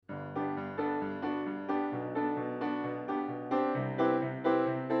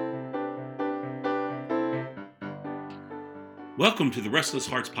Welcome to the Restless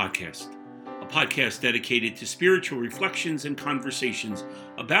Hearts Podcast, a podcast dedicated to spiritual reflections and conversations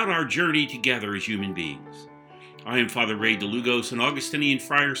about our journey together as human beings. I am Father Ray DeLugos, an Augustinian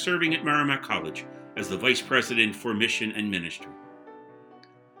friar serving at Merrimack College as the Vice President for Mission and Ministry.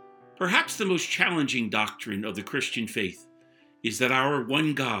 Perhaps the most challenging doctrine of the Christian faith is that our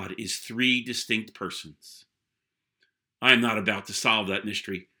one God is three distinct persons. I am not about to solve that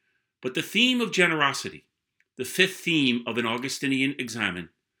mystery, but the theme of generosity, the fifth theme of an Augustinian Examen,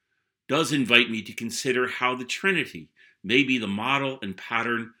 does invite me to consider how the Trinity may be the model and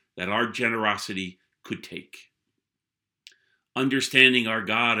pattern that our generosity could take. Understanding our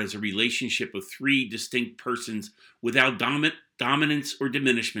God as a relationship of three distinct persons without dominance or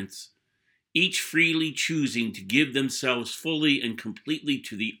diminishments, each freely choosing to give themselves fully and completely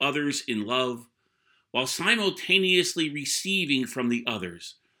to the others in love, while simultaneously receiving from the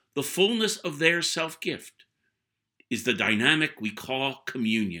others the fullness of their self-gift, is the dynamic we call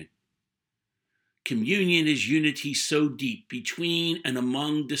communion. Communion is unity so deep between and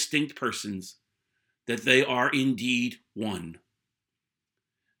among distinct persons that they are indeed one.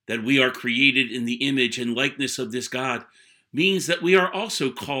 That we are created in the image and likeness of this God means that we are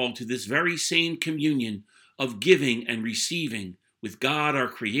also called to this very same communion of giving and receiving with God our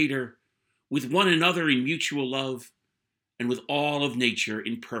Creator, with one another in mutual love, and with all of nature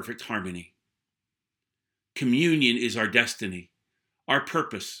in perfect harmony. Communion is our destiny, our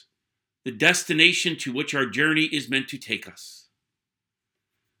purpose, the destination to which our journey is meant to take us.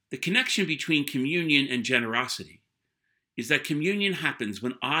 The connection between communion and generosity is that communion happens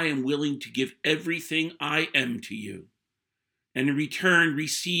when I am willing to give everything I am to you, and in return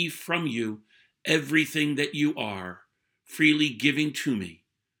receive from you everything that you are, freely giving to me,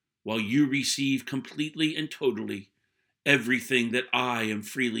 while you receive completely and totally everything that I am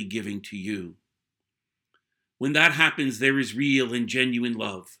freely giving to you. When that happens, there is real and genuine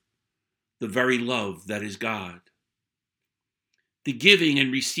love, the very love that is God. The giving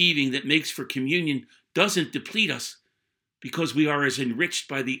and receiving that makes for communion doesn't deplete us because we are as enriched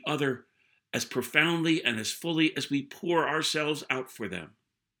by the other as profoundly and as fully as we pour ourselves out for them.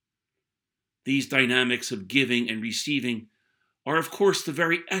 These dynamics of giving and receiving are, of course, the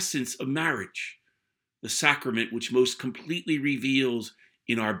very essence of marriage, the sacrament which most completely reveals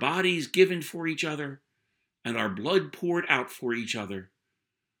in our bodies given for each other and our blood poured out for each other,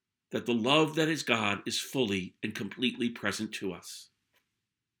 that the love that is God is fully and completely present to us.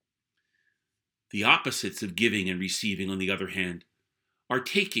 The opposites of giving and receiving, on the other hand, are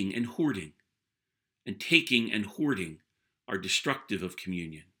taking and hoarding, and taking and hoarding are destructive of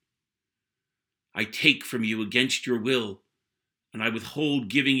communion. I take from you against your will, and I withhold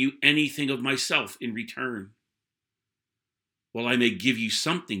giving you anything of myself in return. While I may give you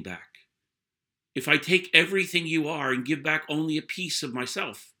something back, if I take everything you are and give back only a piece of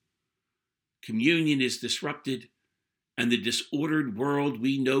myself, communion is disrupted, and the disordered world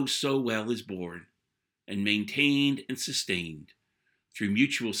we know so well is born and maintained and sustained through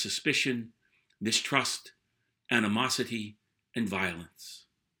mutual suspicion, mistrust, animosity, and violence.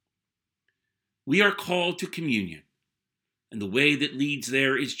 We are called to communion, and the way that leads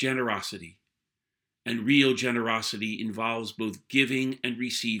there is generosity. And real generosity involves both giving and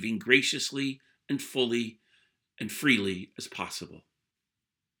receiving graciously and fully and freely as possible.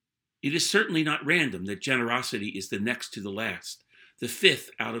 It is certainly not random that generosity is the next to the last, the fifth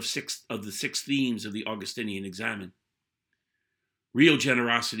out of the six themes of the Augustinian Examen. Real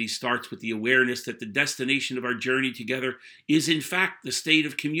generosity starts with the awareness that the destination of our journey together is in fact the state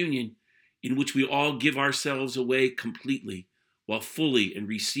of communion in which we all give ourselves away completely while fully and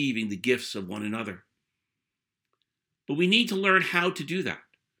receiving the gifts of one another. But we need to learn how to do that,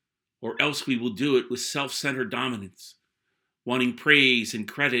 or else we will do it with self-centered dominance, wanting praise and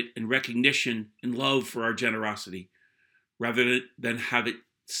credit and recognition and love for our generosity, rather than have it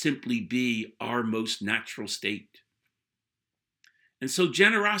simply be our most natural state. And so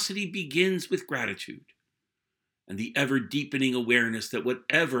generosity begins with gratitude and the ever-deepening awareness that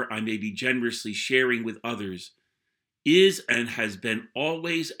whatever I may be generously sharing with others is and has been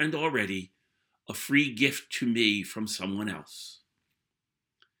always and already a free gift to me from someone else.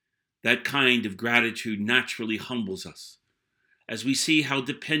 That kind of gratitude naturally humbles us as we see how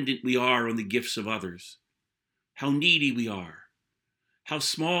dependent we are on the gifts of others, how needy we are, how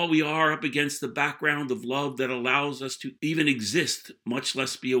small we are up against the background of love that allows us to even exist, much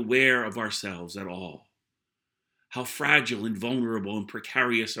less be aware of ourselves at all, how fragile and vulnerable and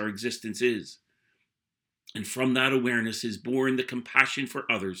precarious our existence is. And from that awareness is born the compassion for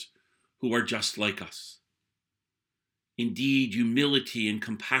others who are just like us. Indeed, humility and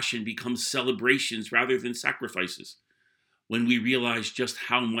compassion become celebrations rather than sacrifices, when we realize just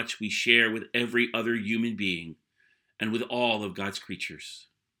how much we share with every other human being and with all of God's creatures.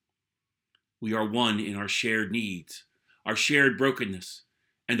 We are one in our shared needs, our shared brokenness,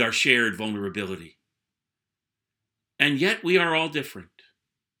 and our shared vulnerability. And yet we are all different.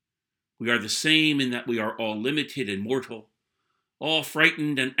 We are the same in that we are all limited and mortal, all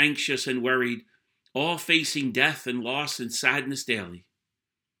frightened and anxious and worried, all facing death and loss and sadness daily.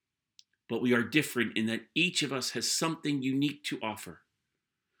 But we are different in that each of us has something unique to offer,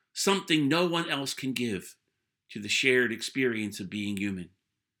 something no one else can give to the shared experience of being human.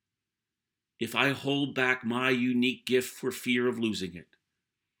 If I hold back my unique gift for fear of losing it,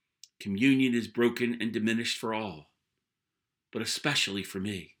 communion is broken and diminished for all, but especially for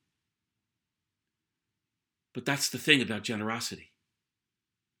me. But that's the thing about generosity.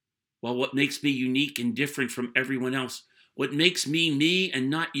 While what makes me unique and different from everyone else, what makes me me and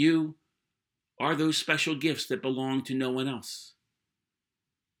not you, are those special gifts that belong to no one else.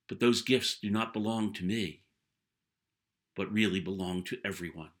 But those gifts do not belong to me, but really belong to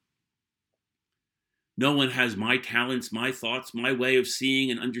everyone. No one has my talents, my thoughts, my way of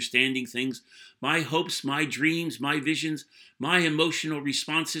seeing and understanding things, my hopes, my dreams, my visions, my emotional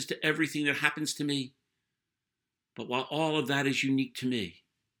responses to everything that happens to me. But while all of that is unique to me,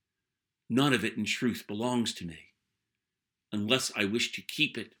 none of it in truth belongs to me, unless I wish to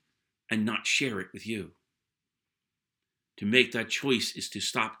keep it and not share it with you. To make that choice is to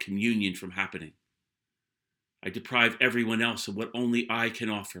stop communion from happening. I deprive everyone else of what only I can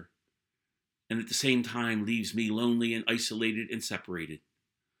offer, and at the same time leaves me lonely and isolated and separated,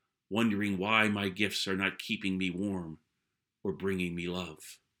 wondering why my gifts are not keeping me warm or bringing me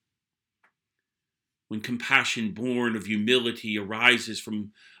love. When compassion born of humility arising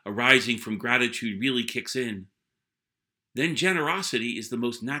from gratitude really kicks in, then generosity is the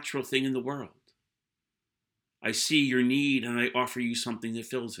most natural thing in the world. I see your need and I offer you something that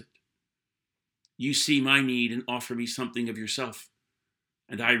fills it. You see my need and offer me something of yourself,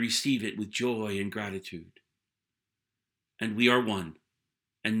 and I receive it with joy and gratitude. And we are one,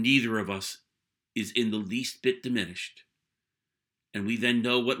 and neither of us is in the least bit diminished. And we then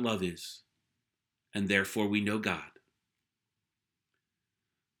know what love is, and therefore we know God.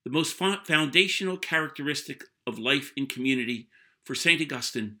 The most foundational characteristic of life in community for St.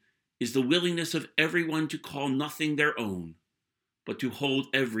 Augustine is the willingness of everyone to call nothing their own, but to hold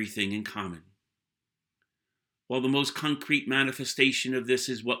everything in common. While the most concrete manifestation of this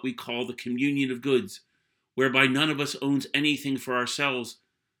is what we call the communion of goods, whereby none of us owns anything for ourselves,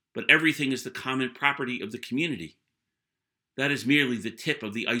 but everything is the common property of the community. That is merely the tip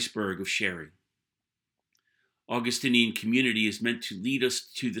of the iceberg of sharing. Augustinian community is meant to lead us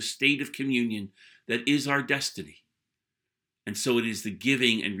to the state of communion that is our destiny. And so it is the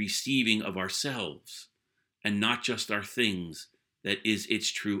giving and receiving of ourselves, and not just our things, that is its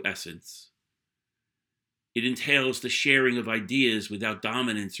true essence. It entails the sharing of ideas without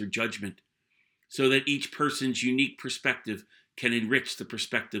dominance or judgment, so that each person's unique perspective can enrich the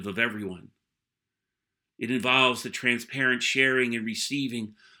perspective of everyone. It involves the transparent sharing and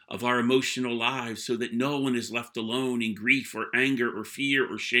receiving of our emotional lives so that no one is left alone in grief or anger or fear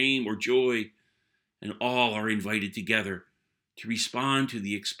or shame or joy, and all are invited together to respond to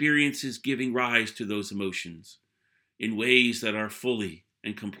the experiences giving rise to those emotions in ways that are fully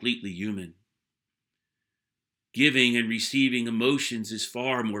and completely human. Giving and receiving emotions is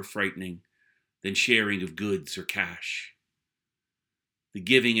far more frightening than sharing of goods or cash. The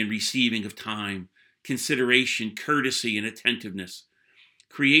giving and receiving of time, consideration, courtesy, and attentiveness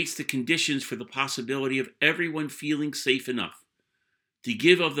creates the conditions for the possibility of everyone feeling safe enough to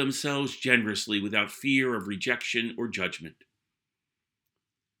give of themselves generously without fear of rejection or judgment.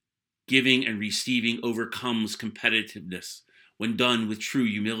 Giving and receiving overcomes competitiveness when done with true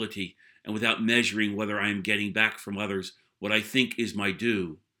humility and without measuring whether I am getting back from others what I think is my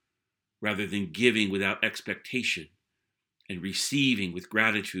due, rather than giving without expectation and receiving with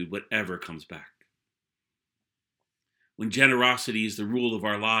gratitude whatever comes back. When generosity is the rule of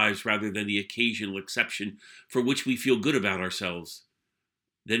our lives rather than the occasional exception for which we feel good about ourselves,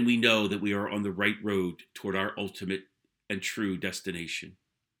 then we know that we are on the right road toward our ultimate and true destination.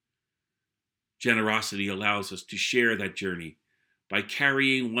 Generosity allows us to share that journey by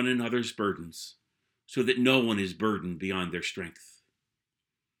carrying one another's burdens so that no one is burdened beyond their strength.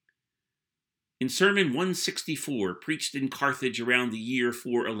 In Sermon 164, preached in Carthage around the year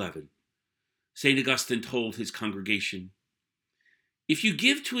 411, St. Augustine told his congregation, "If you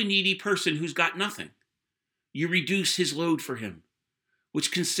give to a needy person who's got nothing, you reduce his load for him,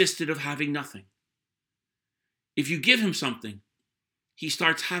 which consisted of having nothing. If you give him something, he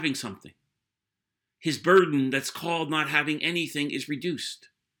starts having something. his burden that's called not having anything is reduced.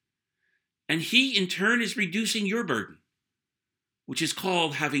 And he, in turn, is reducing your burden, which is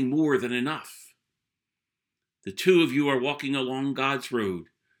called having more than enough. The two of you are walking along God's road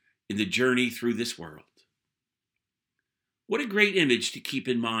in the journey through this world. What a great image to keep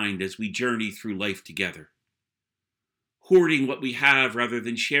in mind as we journey through life together. Hoarding what we have rather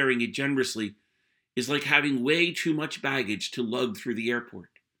than sharing it generously is like having way too much baggage to lug through the airport.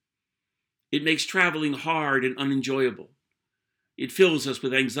 It makes traveling hard and unenjoyable. It fills us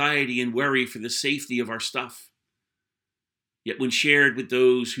with anxiety and worry for the safety of our stuff. Yet when shared with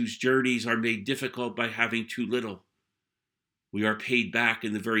those whose journeys are made difficult by having too little, we are paid back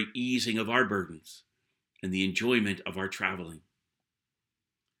in the very easing of our burdens and the enjoyment of our traveling.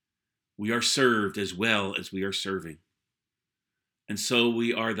 We are served as well as we are serving. And so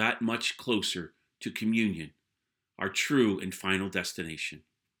we are that much closer to communion, our true and final destination.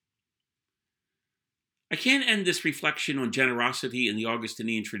 I can't end this reflection on generosity in the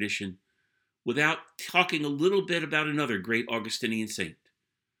Augustinian tradition without talking a little bit about another great Augustinian saint,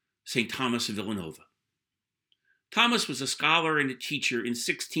 St. Thomas of Villanova. Thomas was a scholar and a teacher in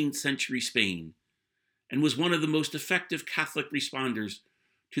 16th century Spain and was one of the most effective Catholic responders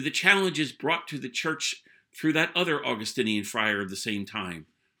to the challenges brought to the church through that other Augustinian friar of the same time,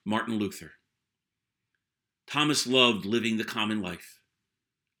 Martin Luther. Thomas loved living the common life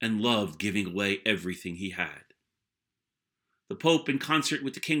and loved giving away everything he had. The Pope, in concert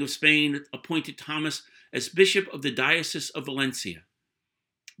with the King of Spain, appointed Thomas as Bishop of the Diocese of Valencia,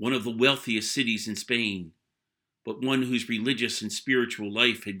 one of the wealthiest cities in Spain, but one whose religious and spiritual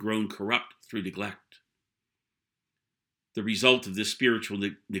life had grown corrupt through neglect. The result of this spiritual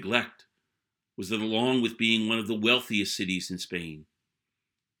neglect was that along with being one of the wealthiest cities in Spain,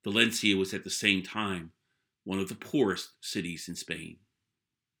 Valencia was at the same time one of the poorest cities in Spain.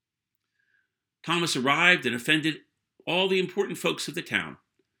 Thomas arrived and offended all the important folks of the town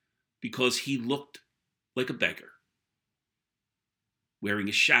because he looked like a beggar, wearing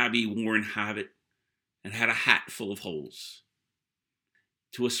a shabby, worn habit and had a hat full of holes.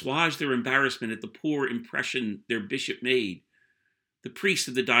 To assuage their embarrassment at the poor impression their bishop made, the priests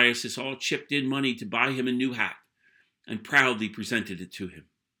of the diocese all chipped in money to buy him a new hat and proudly presented it to him.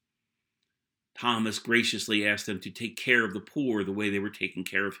 Thomas graciously asked them to take care of the poor the way they were taking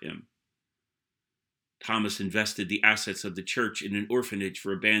care of him. Thomas invested the assets of the church in an orphanage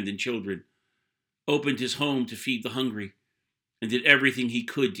for abandoned children, opened his home to feed the hungry, and did everything he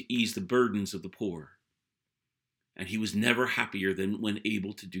could to ease the burdens of the poor. And he was never happier than when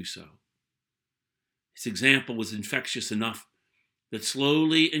able to do so. His example was infectious enough that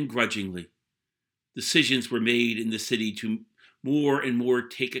slowly and grudgingly, decisions were made in the city to more and more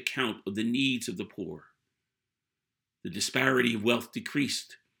take account of the needs of the poor. The disparity of wealth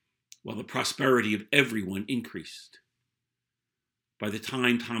decreased, while the prosperity of everyone increased. By the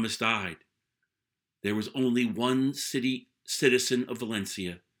time Thomas died, there was only one citizen of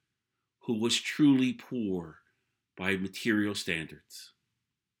Valencia who was truly poor by material standards: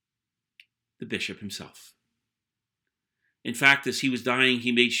 the bishop himself. In fact, as he was dying,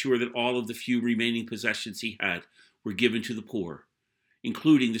 he made sure that all of the few remaining possessions he had were given to the poor,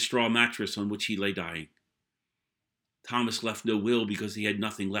 including the straw mattress on which he lay dying. Thomas left no will because he had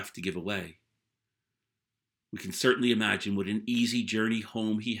nothing left to give away. We can certainly imagine what an easy journey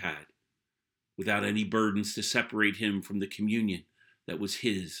home he had, without any burdens to separate him from the communion that was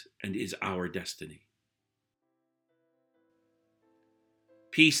his and is our destiny.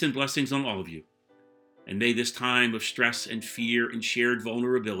 Peace and blessings on all of you, and may this time of stress and fear and shared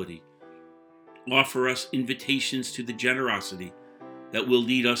vulnerability offer us invitations to the generosity that will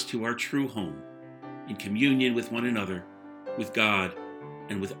lead us to our true home, in communion with one another, with God,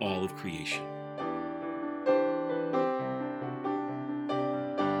 and with all of creation.